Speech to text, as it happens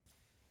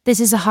This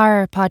is a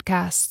horror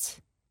podcast.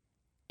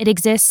 It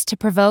exists to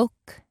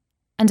provoke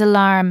and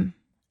alarm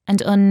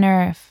and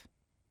unnerve.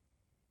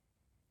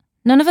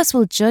 None of us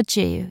will judge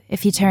you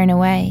if you turn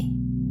away.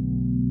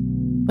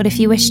 But if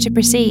you wish to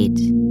proceed,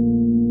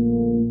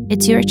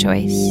 it's your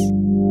choice.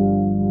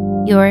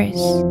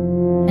 Yours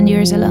and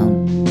yours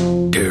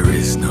alone. There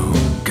is no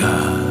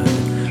God.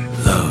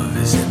 Love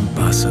is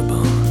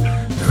impossible.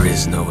 There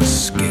is no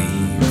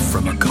escape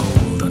from a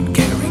cold,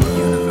 uncaring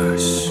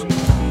universe.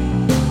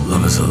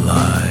 Love is a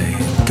lie.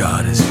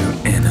 God is your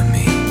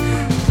enemy.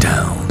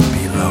 Down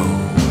below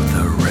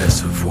the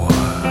reservoir,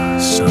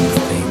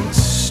 something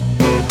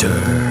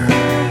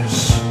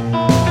stirs.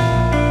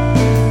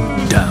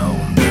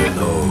 Down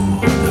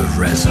below the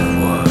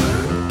reservoir,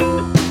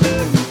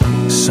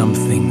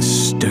 something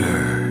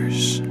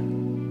stirs.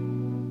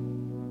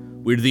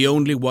 We're the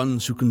only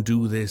ones who can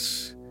do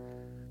this.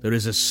 There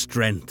is a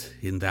strength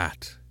in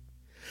that.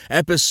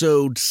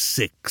 Episode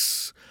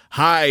 6.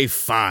 High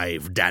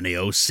five, Danny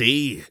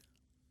O.C.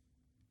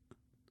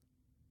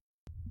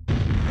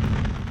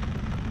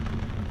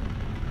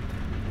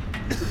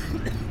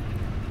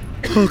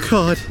 Oh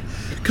God,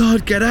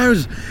 God, get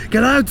out!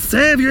 Get out!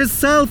 Save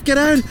yourself! Get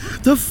out!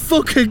 The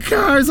fucking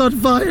car's on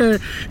fire!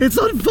 It's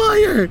on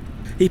fire!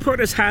 He put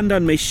his hand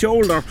on my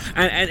shoulder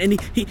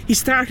and he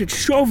started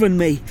shoving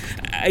me.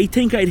 I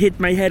think I'd hit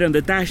my head on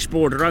the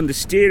dashboard or on the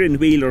steering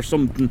wheel or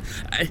something.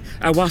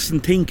 I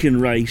wasn't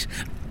thinking right.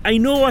 I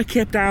know I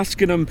kept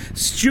asking him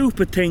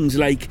stupid things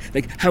like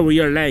how are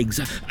your legs?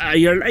 Are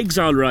your legs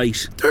all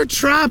right? They're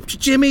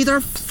trapped, Jimmy!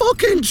 They're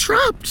fucking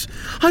trapped!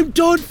 I'm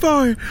done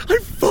for!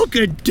 I'm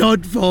fucking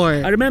done for!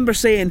 I remember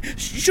saying,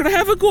 should I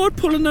have a go at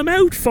pulling them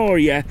out for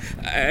you?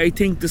 I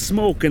think the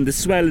smoke and the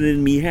swelling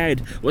in me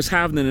head was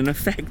having an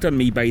effect on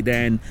me by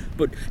then.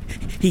 But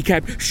he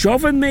kept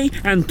shoving me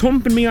and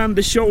thumping me on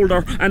the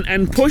shoulder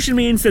and pushing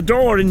me into the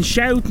door and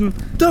shouting,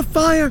 The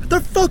fire!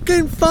 The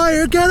fucking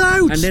fire! Get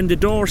out! And then the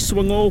door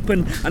swung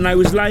open and I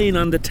was lying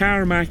on the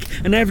tarmac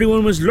and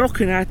everyone was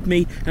looking at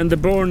me and the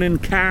burning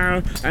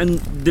car and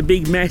the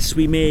big mess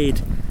we made.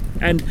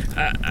 And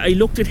I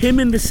looked at him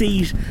in the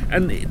seat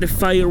and the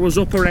fire was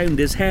up around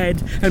his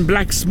head and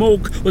black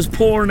smoke was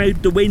pouring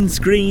out the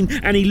windscreen,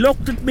 and he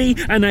looked at me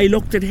and I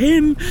looked at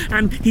him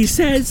and he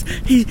says,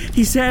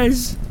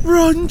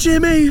 Run,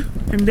 Jimmy!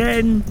 And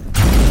then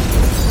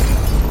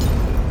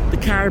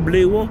the car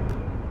blew up.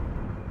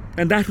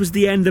 And that was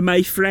the end of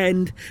my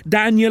friend,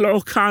 Daniel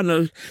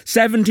O'Connell,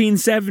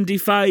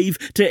 1775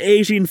 to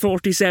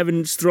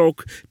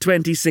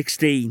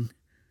 1847/2016.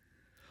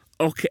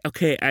 Okay,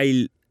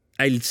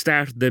 I'll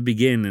start at the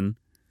beginning.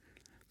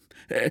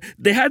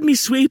 They had me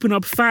sweeping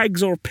up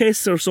fags or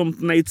piss or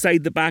something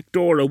outside the back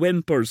door of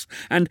Whimpers,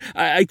 and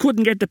I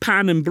couldn't get the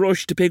pan and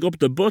brush to pick up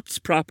the butts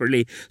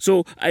properly,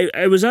 so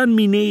I was on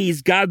me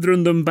knees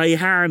gathering them by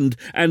hand,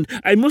 and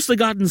I must have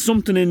gotten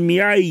something in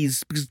me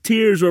eyes because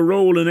tears were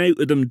rolling out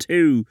of them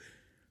too.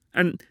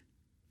 And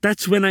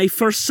that's when I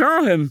first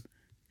saw him.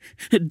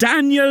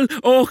 Daniel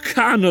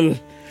O'Connell.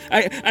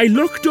 I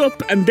looked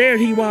up and there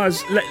he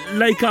was,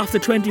 like off the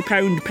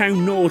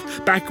 £20 note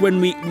back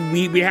when we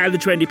had the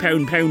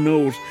 £20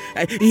 note.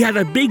 He had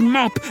a big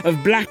mop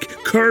of black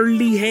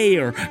curly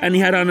hair and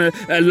he had on a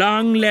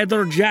long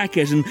leather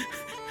jacket and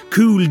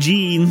cool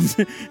jeans.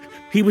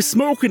 He was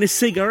smoking a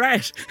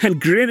cigarette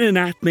and grinning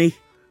at me.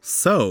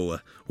 So,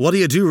 what do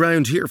you do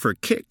round here for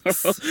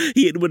kicks?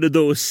 He had one of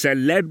those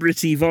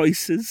celebrity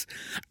voices.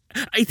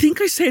 I think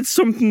I said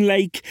something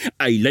like,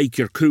 I like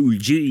your cool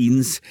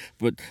jeans,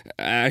 but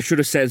I should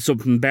have said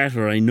something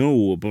better, I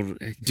know, but...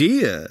 Do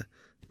you?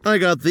 I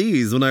got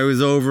these when I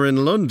was over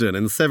in London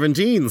in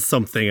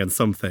 17-something and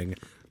something.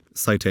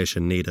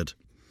 Citation needed.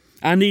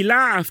 And he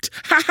laughed.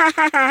 Ha ha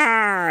ha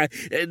ha!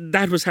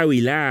 That was how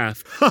he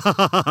laughed.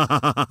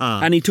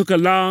 And he took a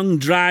long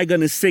drag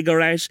on his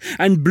cigarette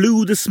and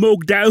blew the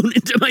smoke down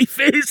into my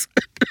face.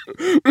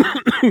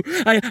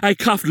 I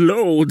coughed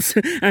loads,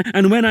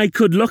 and when I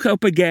could look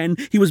up again,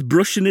 he was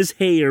brushing his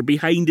hair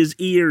behind his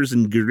ears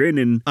and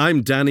grinning.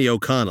 I'm Danny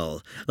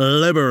O'Connell,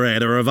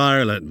 Liberator of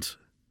Ireland.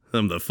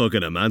 I'm the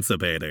fucking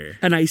emancipator.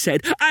 And I said,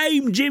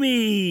 I'm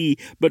Jimmy,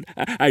 but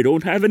I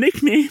don't have a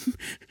nickname.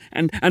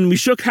 And we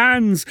shook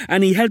hands,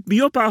 and he helped me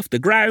up off the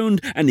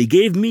ground, and he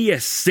gave me a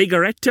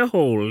cigarette to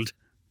hold.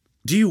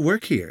 Do you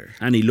work here?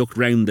 And he looked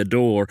round the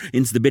door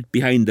into the bit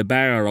behind the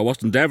bar I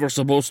wasn't ever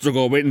supposed to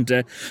go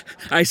into.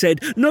 I said,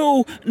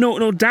 No,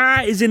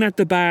 Da is in at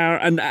the bar,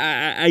 and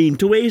I aim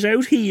to wait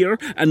out here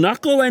and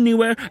not go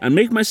anywhere and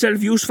make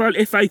myself useful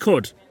if I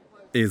could.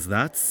 Is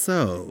that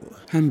so?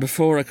 And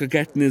before I could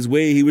get in his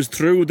way, he was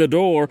through the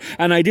door,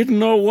 and I didn't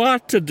know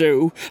what to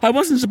do. I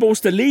wasn't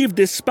supposed to leave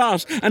this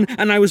spot,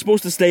 and I was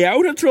supposed to stay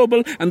out of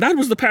trouble, and that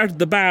was the part of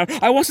the bar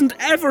I wasn't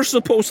ever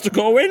supposed to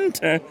go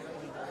into.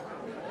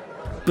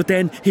 But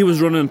then he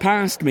was running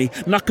past me,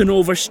 knocking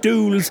over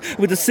stools,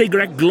 with a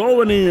cigarette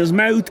glowing in his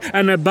mouth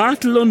and a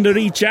bottle under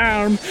each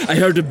arm. I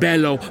heard a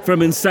bellow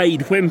from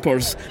inside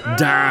Whimpers.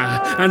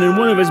 Da! And in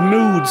one of his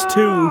moods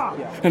too.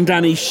 and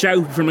Danny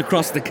shouted from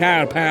across the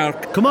car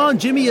park. Come on,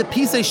 Jimmy, you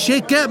piece of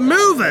shit, get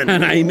moving!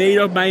 And I made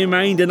up my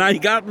mind and I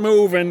got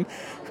moving.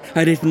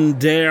 I didn't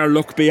dare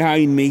look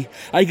behind me.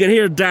 I could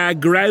hear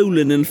Dad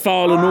growling and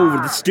falling over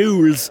the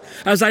stools.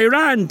 As I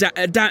ran,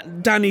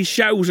 Danny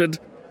shouted,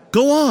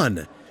 Go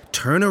on,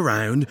 turn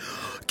around,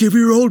 give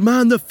your old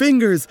man the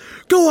fingers.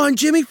 Go on,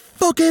 Jimmy,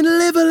 fucking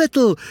live a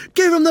little.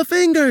 Give him the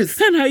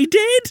fingers. And I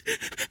did.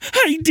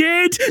 I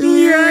did.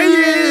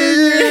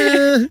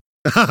 Yeah.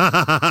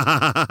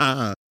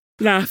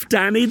 Laughed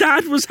Danny.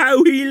 That was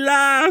how he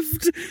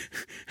laughed.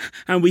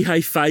 And we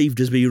high-fived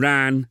as we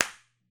ran.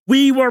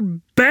 We were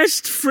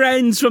best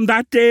friends from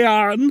that day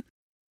on.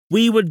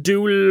 We would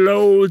do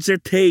loads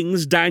of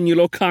things,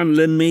 Daniel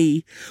O'Connell and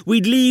me.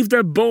 We'd leave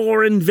the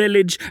boring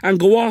village and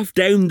go off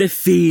down the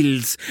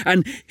fields,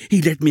 and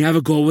he'd let me have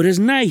a go with his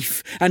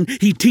knife, and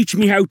he'd teach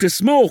me how to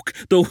smoke,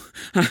 though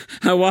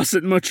I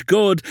wasn't much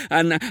good,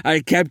 and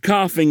I kept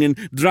coughing and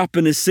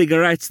dropping his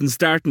cigarettes and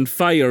starting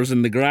fires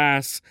in the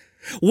grass.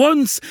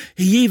 Once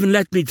he even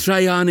let me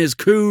try on his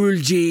cool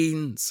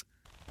jeans.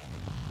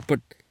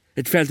 But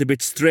it felt a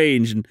bit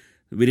strange, and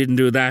we didn't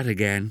do that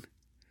again.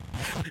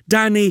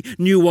 Danny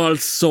knew all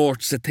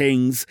sorts of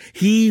things.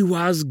 He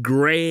was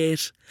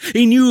great.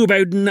 He knew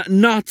about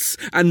knots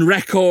and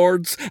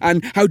records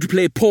and how to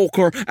play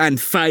poker and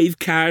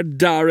 5-card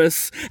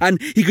Doris,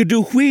 and he could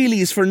do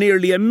wheelies for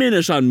nearly a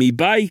minute on me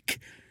bike,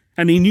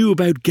 and he knew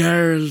about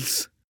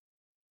girls.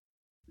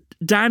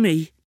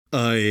 Danny.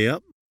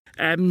 Yep.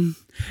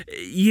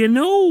 You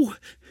know,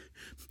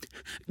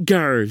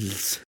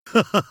 girls.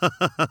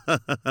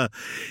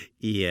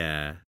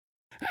 Yeah.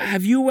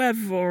 Have you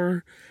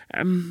ever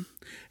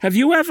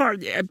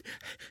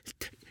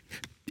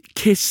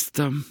kissed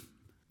them?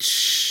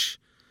 Shh.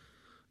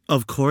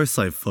 Of course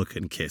I've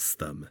fucking kissed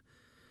them.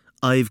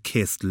 I've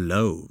kissed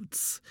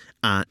loads.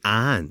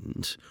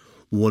 And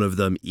one of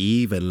them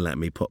even let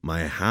me put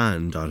my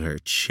hand on her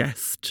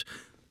chest.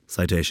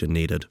 Citation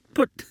needed.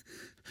 But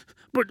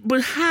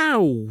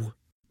how?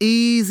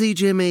 Easy,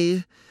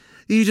 Jimmy.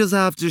 You just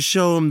have to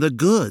show him the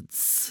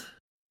goods.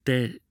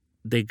 The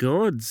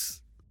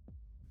goods?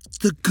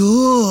 The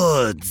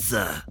goods.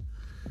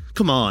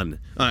 Come on,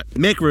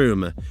 make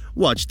room.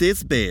 Watch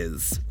this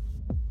biz.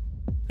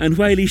 And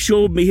while he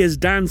showed me his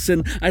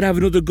dancing, I'd have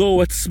another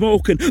go at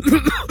smoking.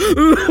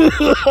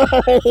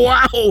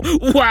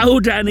 Wow,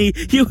 Danny,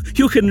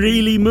 you can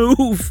really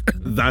move.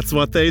 That's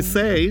what they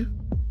say.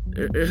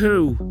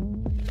 Who?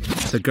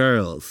 The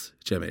girls,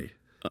 Jimmy.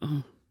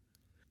 Oh.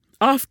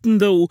 Often,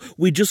 though,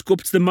 we'd just go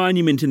up to the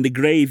monument in the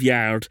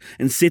graveyard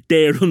and sit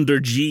there under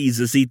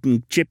Jesus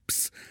eating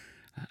chips.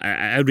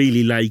 I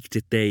really liked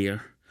it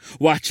there.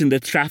 Watching the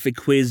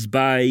traffic whiz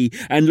by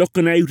and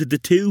looking out at the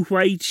 2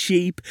 white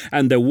sheep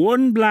and the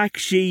 1 black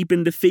sheep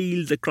in the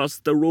field across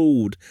the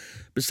road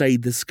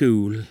beside the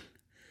school.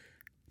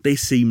 They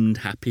seemed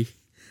happy.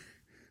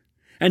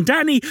 And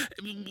Danny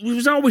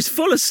was always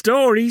full of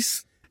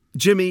stories.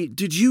 Jimmy,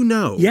 did you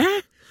know? Yeah?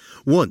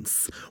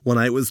 Once, when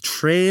I was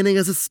training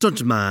as a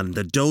stuntman in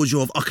the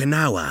dojo of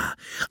Okinawa,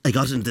 I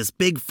got into this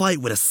big fight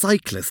with a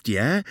cyclist,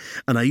 yeah?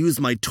 And I used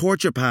my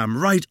torture palm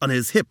right on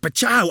his hip.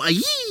 Pachow!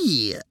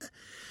 Ayee!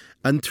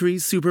 And 3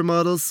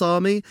 supermodels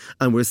saw me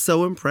and were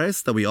so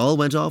impressed that we all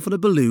went off on a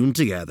balloon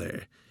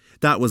together.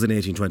 That was in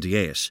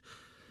 1828.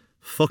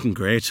 Fucking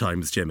great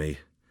times, Jimmy.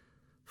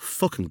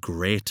 Fucking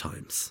great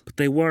times. But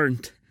they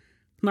weren't.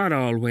 Not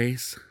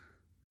always.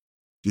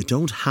 You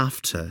don't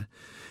have to.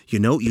 You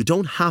know, you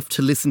don't have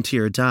to listen to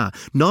your dad.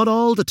 Not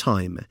all the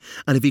time.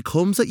 And if he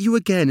comes at you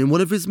again in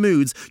one of his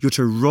moods, you're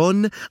to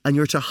run and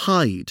you're to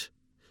hide.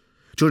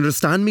 Do you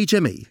understand me,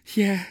 Jimmy?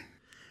 Yeah.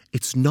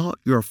 It's not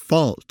your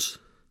fault.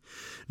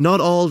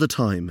 Not all the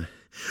time.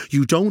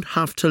 You don't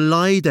have to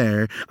lie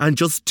there and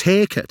just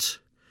take it.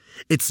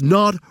 It's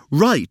not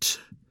right.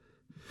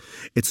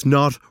 It's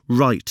not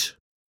right.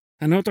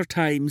 And other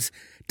times,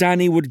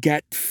 Danny would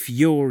get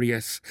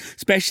furious,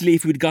 especially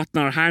if we'd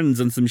gotten our hands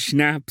on some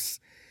schnapps.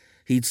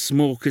 He'd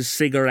smoke his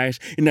cigarette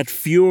in that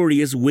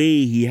furious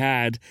way he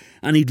had,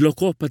 and he'd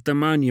look up at the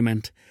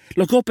monument,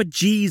 look up at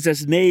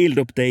Jesus nailed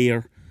up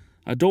there.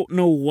 I don't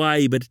know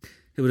why, but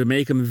it would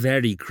make him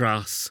very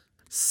cross.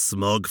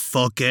 Smug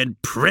fucking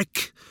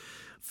prick.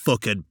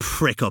 Fucking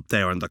prick up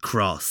there on the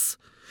cross.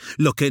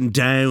 Looking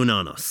down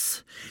on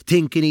us.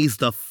 Thinking he's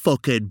the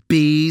fucking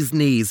bee's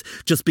knees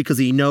just because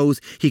he knows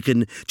he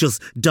can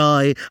just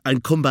die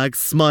and come back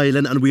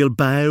smiling and we'll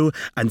bow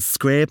and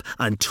scrape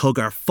and tug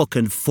our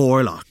fucking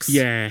forelocks.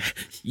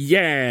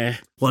 Yeah.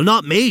 Well,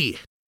 not me.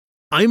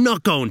 I'm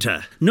not going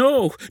to.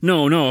 No,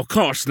 of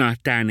course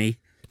not, Danny.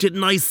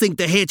 Didn't I sink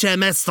the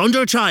HMS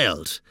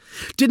Thunderchild?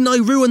 Didn't I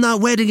ruin that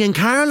wedding in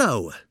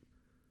Carlow?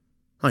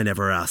 I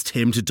never asked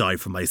him to die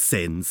for my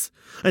sins.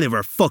 I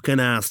never fucking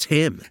asked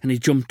him. And he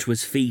jumped to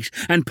his feet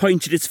and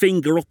pointed his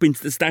finger up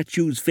into the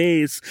statue's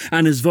face,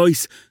 and his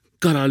voice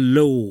got all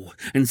low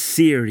and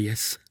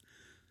serious.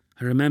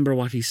 I remember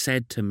what he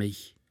said to me.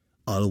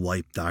 I'll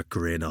wipe that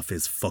grin off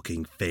his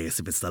fucking face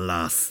if it's the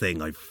last thing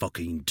I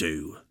fucking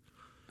do.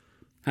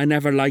 I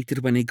never liked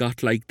it when he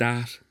got like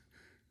that.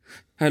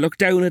 I looked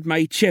down at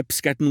my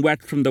chips getting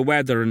wet from the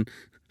weather and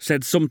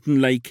said something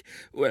like,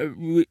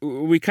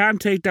 we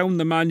can't take down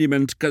the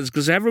monument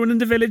because everyone in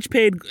the village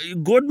paid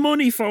good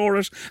money for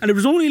it, and it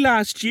was only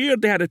last year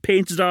they had it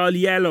painted all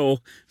yellow.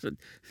 So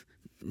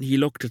he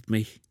looked at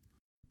me.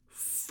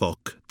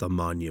 Fuck the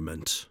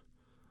monument.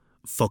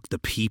 Fuck the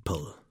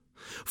people.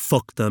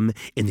 Fuck them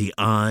in the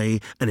eye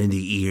and in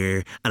the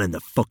ear and in the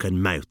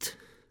fucking mouth.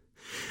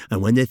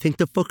 And when they think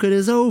the fucking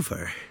is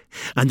over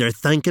and they're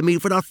thanking me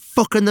for not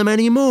fucking them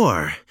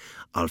anymore,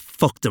 I'll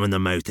fuck them in the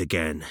mouth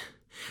again.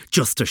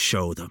 Just to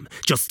show them.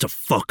 Just to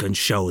fucking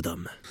show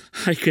them.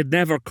 I could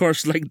never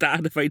curse like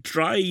that if I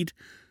tried.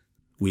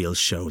 We'll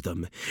show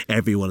them.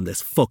 Everyone in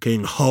this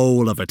fucking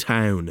hole of a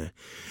town.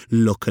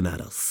 Looking at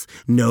us.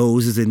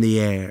 Noses in the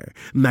air.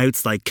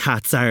 Mouths like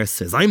cats'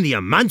 arses. I'm the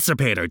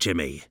emancipator,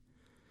 Jimmy.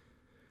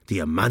 The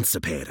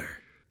emancipator.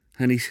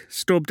 And he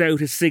stubbed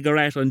out his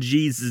cigarette on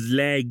Jesus'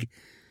 leg.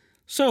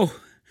 So,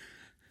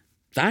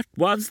 that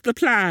was the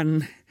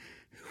plan.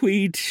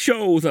 We'd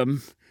show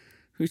them.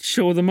 We'd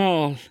show them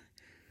all.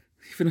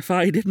 Even if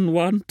I didn't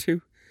want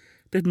to.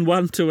 Didn't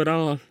want to at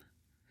all.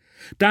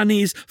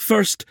 Danny's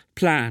first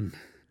plan.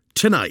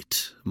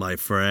 Tonight, my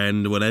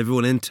friend, when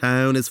everyone in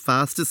town is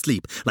fast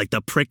asleep, like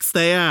the pricks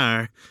they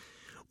are,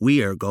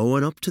 we are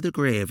going up to the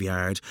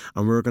graveyard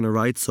and we're going to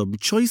write some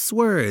choice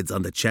words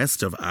on the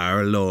chest of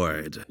our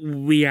Lord.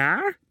 We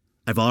are?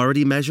 I've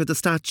already measured the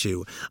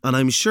statue, and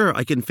I'm sure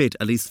I can fit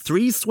at least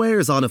 3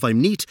 squares on if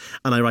I'm neat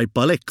and I write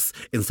bullocks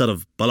instead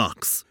of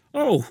bullocks.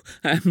 Oh,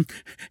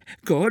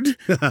 good.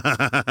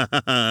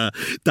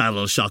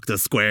 That'll shock the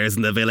squares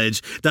in the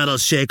village. That'll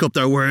shake up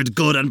their word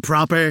good and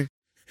proper.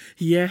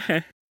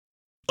 Yeah.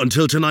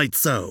 Until tonight,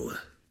 so.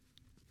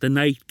 The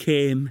night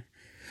came.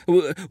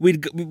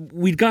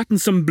 We'd gotten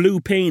some blue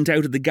paint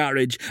out of the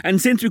garage,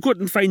 and since we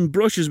couldn't find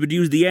brushes, we'd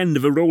use the end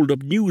of a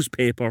rolled-up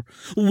newspaper.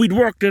 We'd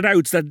worked it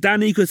out so that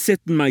Danny could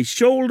sit on my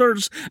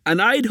shoulders,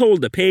 and I'd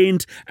hold the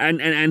paint,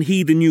 and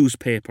he the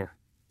newspaper.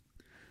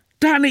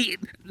 Danny,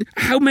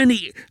 how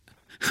many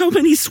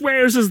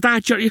swears is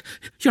that?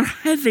 You're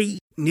heavy.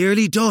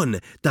 Nearly done.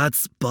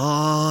 That's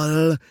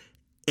bollocks.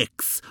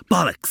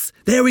 Bollocks.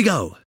 There we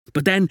go.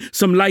 But then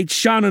some light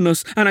shone on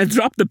us, and I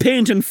dropped the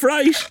paint in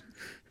fright.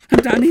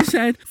 And Danny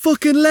said,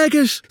 fucking leg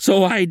it.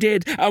 So I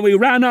did, and we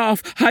ran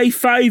off,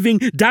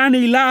 high-fiving,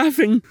 Danny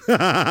laughing.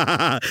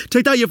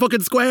 Take that, you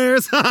fucking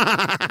squares.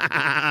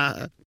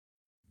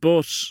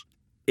 But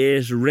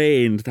it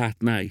rained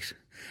that night.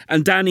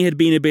 And Danny had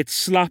been a bit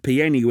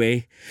sloppy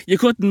anyway. You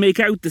couldn't make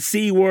out the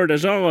C word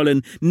at all,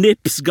 and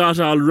nips got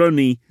all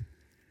runny.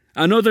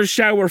 Another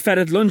shower fed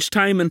at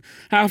lunchtime, and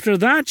after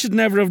that she'd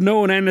never have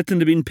known anything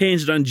had been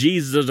painted on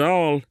Jesus at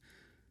all.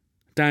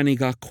 Danny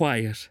got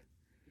quiet.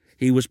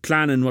 He was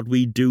planning what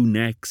we'd do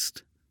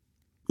next.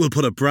 We'll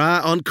put a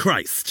bra on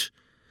Christ.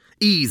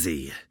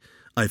 Easy.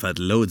 I've had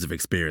loads of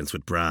experience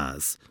with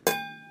bras.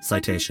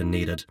 Citation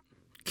needed.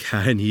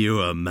 Can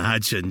you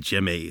imagine,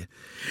 Jimmy?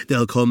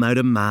 They'll come out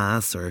of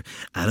mass or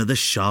out of the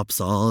shops,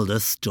 all the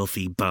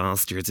stuffy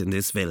bastards in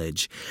this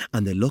village,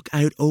 and they look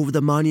out over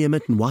the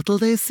monument, and what'll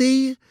they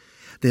see?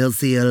 They'll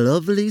see a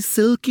lovely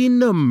silky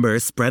number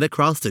spread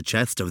across the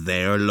chest of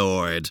their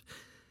Lord.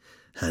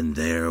 And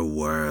their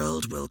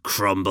world will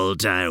crumble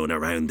down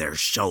around their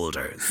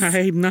shoulders.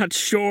 I'm not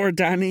sure,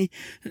 Danny.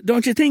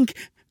 Don't you think...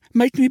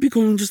 might we be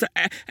going just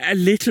a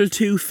little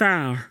too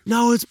far?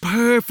 No, it's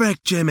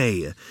perfect,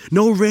 Jimmy.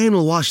 No rain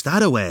will wash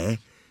that away.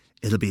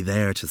 It'll be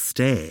there to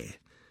stay.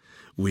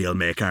 We'll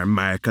make our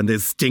mark on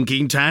this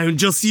stinking town,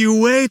 just you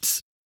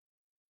wait.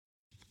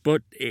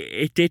 But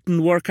it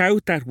didn't work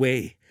out that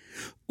way.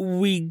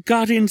 We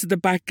got into the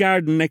back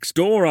garden next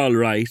door all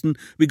right, and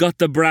we got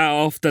the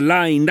bra off the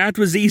line. That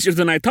was easier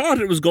than I thought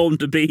it was going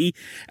to be.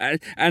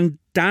 And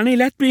Danny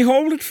let me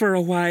hold it for a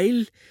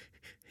while.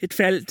 It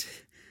felt...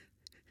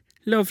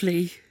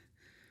 lovely.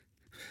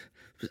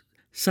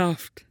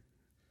 Soft.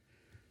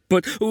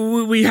 But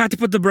we had to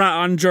put the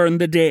bra on during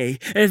the day.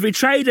 If we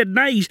tried at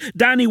night,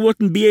 Danny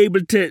wouldn't be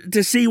able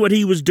to see what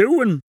he was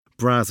doing.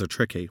 Bras are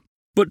tricky.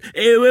 But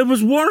it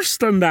was worse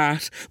than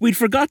that. We'd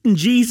forgotten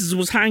Jesus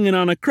was hanging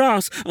on a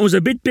cross and was a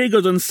bit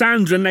bigger than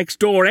Sandra next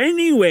door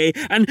anyway,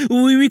 and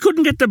we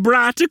couldn't get the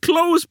bra to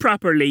close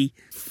properly.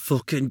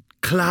 Fucking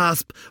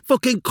clasp.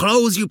 Fucking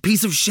close, you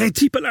piece of shit.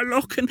 People are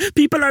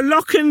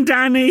looking,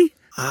 Danny.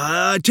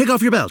 Take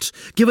off your belt.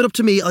 Give it up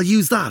to me, I'll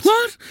use that.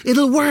 What?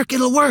 It'll work.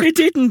 It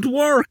didn't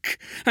work.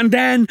 And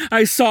then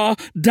I saw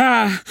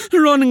Da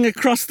running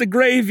across the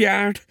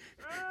graveyard.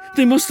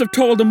 They must have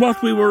told him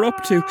what we were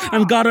up to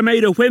and got him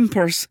out of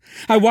whimpers.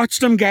 I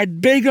watched him get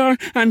bigger,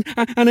 and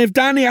if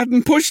Danny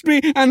hadn't pushed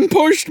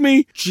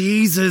me...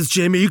 Jesus,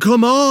 Jimmy,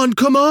 come on.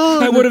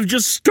 I would have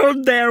just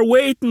stood there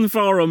waiting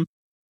for him.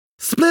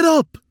 Split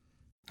up.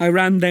 I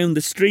ran down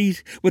the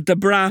street with the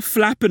bra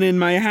flapping in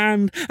my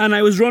hand, and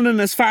I was running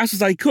as fast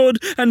as I could,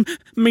 and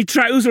my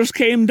trousers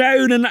came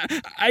down, and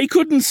I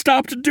couldn't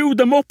stop to do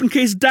them up in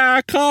case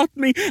Da caught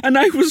me, and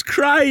I was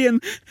crying.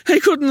 I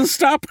couldn't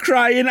stop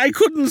crying.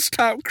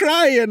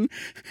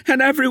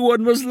 And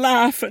everyone was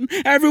laughing.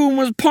 Everyone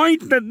was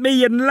pointing at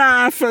me and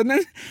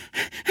laughing.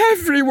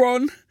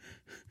 Everyone.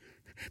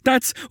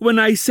 That's when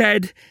I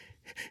said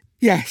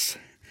yes.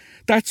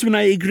 That's when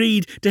I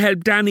agreed to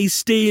help Danny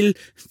steal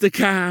the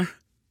car.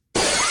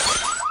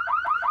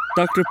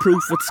 Dr.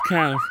 Proofwood's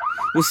car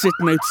was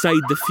sitting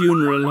outside the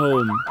funeral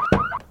home.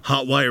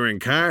 Hot wiring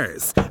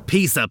cars?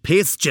 Piece of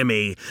piss,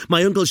 Jimmy.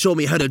 My uncle showed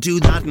me how to do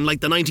that in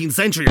like the 19th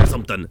century or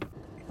something.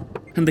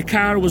 And the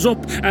car was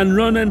up and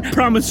running.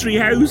 Promontory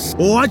House.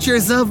 Watch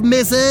yourself,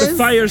 missus. The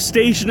fire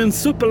station in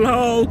Supple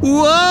Hall.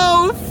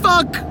 Whoa,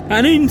 fuck!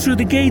 And in through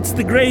the gates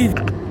the grave.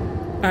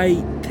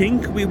 I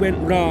think we went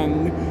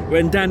wrong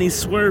when Danny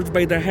swerved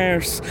by the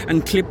hearse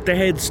and clipped the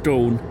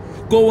headstone.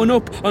 Going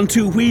up on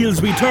two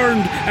wheels we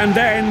turned, and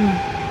then...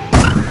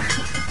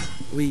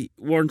 We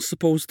weren't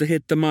supposed to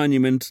hit the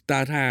monument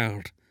that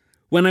hard.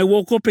 When I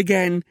woke up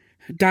again,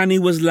 Danny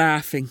was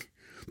laughing.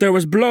 There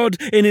was blood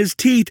in his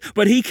teeth,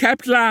 but he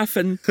kept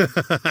laughing.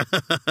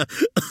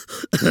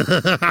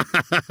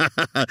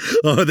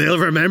 Oh, they'll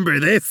remember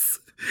this.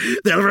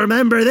 They'll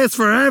remember this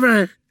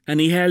forever. And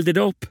he held it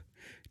up.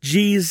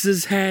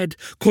 Jesus' head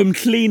come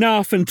clean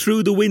off and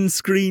through the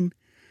windscreen.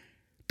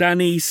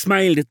 Danny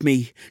smiled at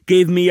me,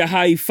 gave me a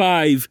high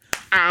five.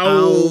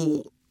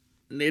 Ow!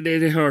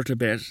 It hurt a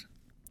bit.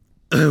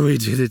 Oh, we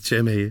did it,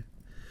 Jimmy.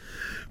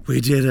 We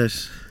did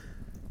it.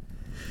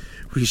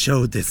 We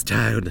showed this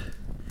town.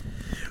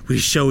 We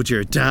showed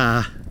your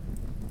Da.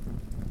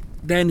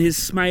 Then his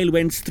smile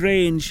went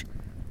strange,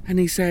 and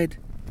he said,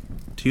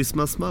 Do you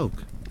smell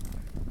smoke?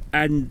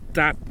 And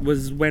that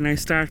was when I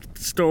started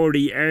the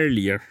story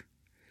earlier.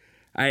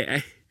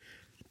 I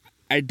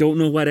don't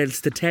know what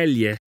else to tell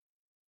you.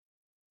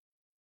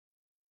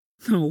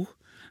 No,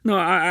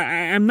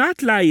 I'm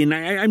not lying.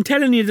 I'm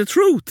telling you the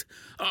truth.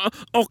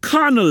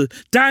 O'Connell,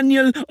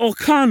 Daniel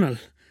O'Connell.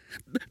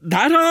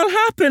 That all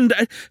happened.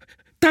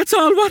 That's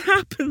all what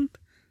happened.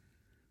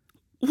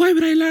 Why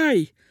would I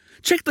lie?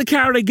 Check the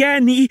car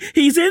again.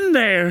 He's in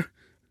there.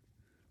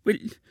 Will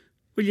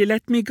you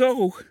let me go?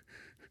 Will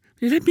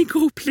you let me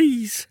go,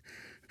 please?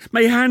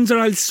 My hands are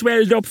all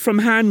swelled up from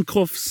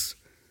handcuffs.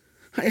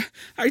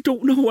 I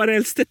don't know what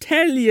else to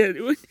tell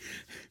you.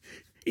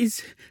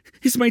 Is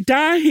my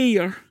Da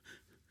here?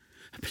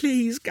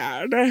 Please,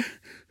 Garda.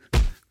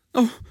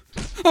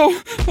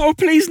 Oh,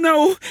 please,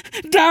 no.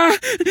 Da,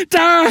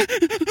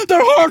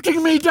 they're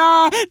hurting me,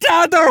 Da,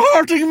 they're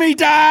hurting me,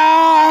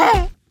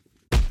 Da.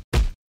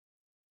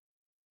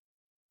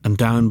 And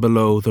down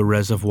below the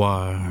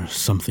reservoir,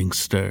 something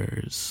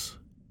stirs.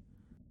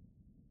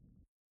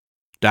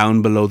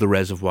 Down Below the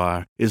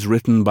Reservoir is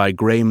written by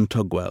Graham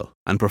Tugwell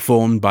and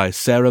performed by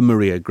Sarah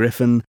Maria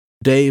Griffin,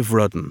 Dave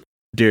Rudden,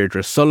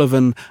 Deirdre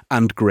Sullivan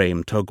and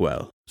Graham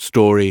Tugwell.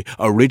 Story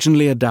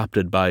originally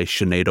adapted by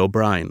Sinead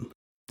O'Brien.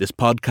 This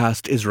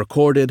podcast is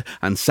recorded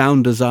and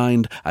sound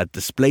designed at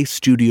Display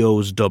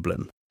Studios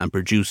Dublin and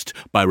produced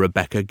by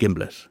Rebecca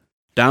Gimblett.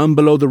 Down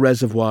Below the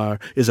Reservoir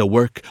is a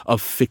work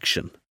of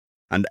fiction,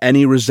 and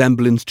any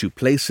resemblance to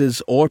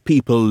places or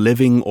people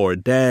living or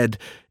dead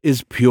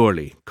is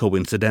purely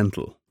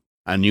coincidental.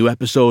 A new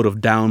episode of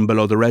Down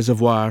Below the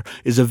Reservoir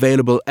is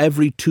available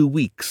every 2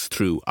 weeks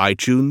through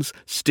iTunes,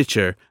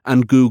 Stitcher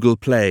and Google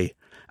Play,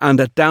 and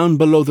at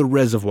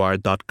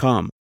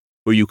downbelowthereservoir.com,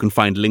 where you can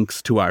find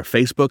links to our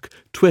Facebook,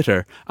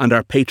 Twitter and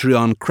our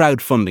Patreon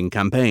crowdfunding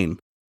campaign.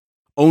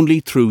 Only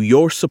through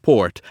your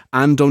support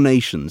and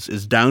donations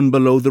is Down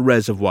Below the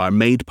Reservoir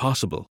made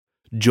possible.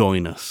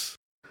 Join us.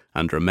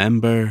 And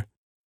remember,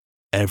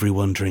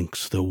 everyone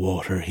drinks the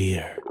water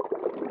here.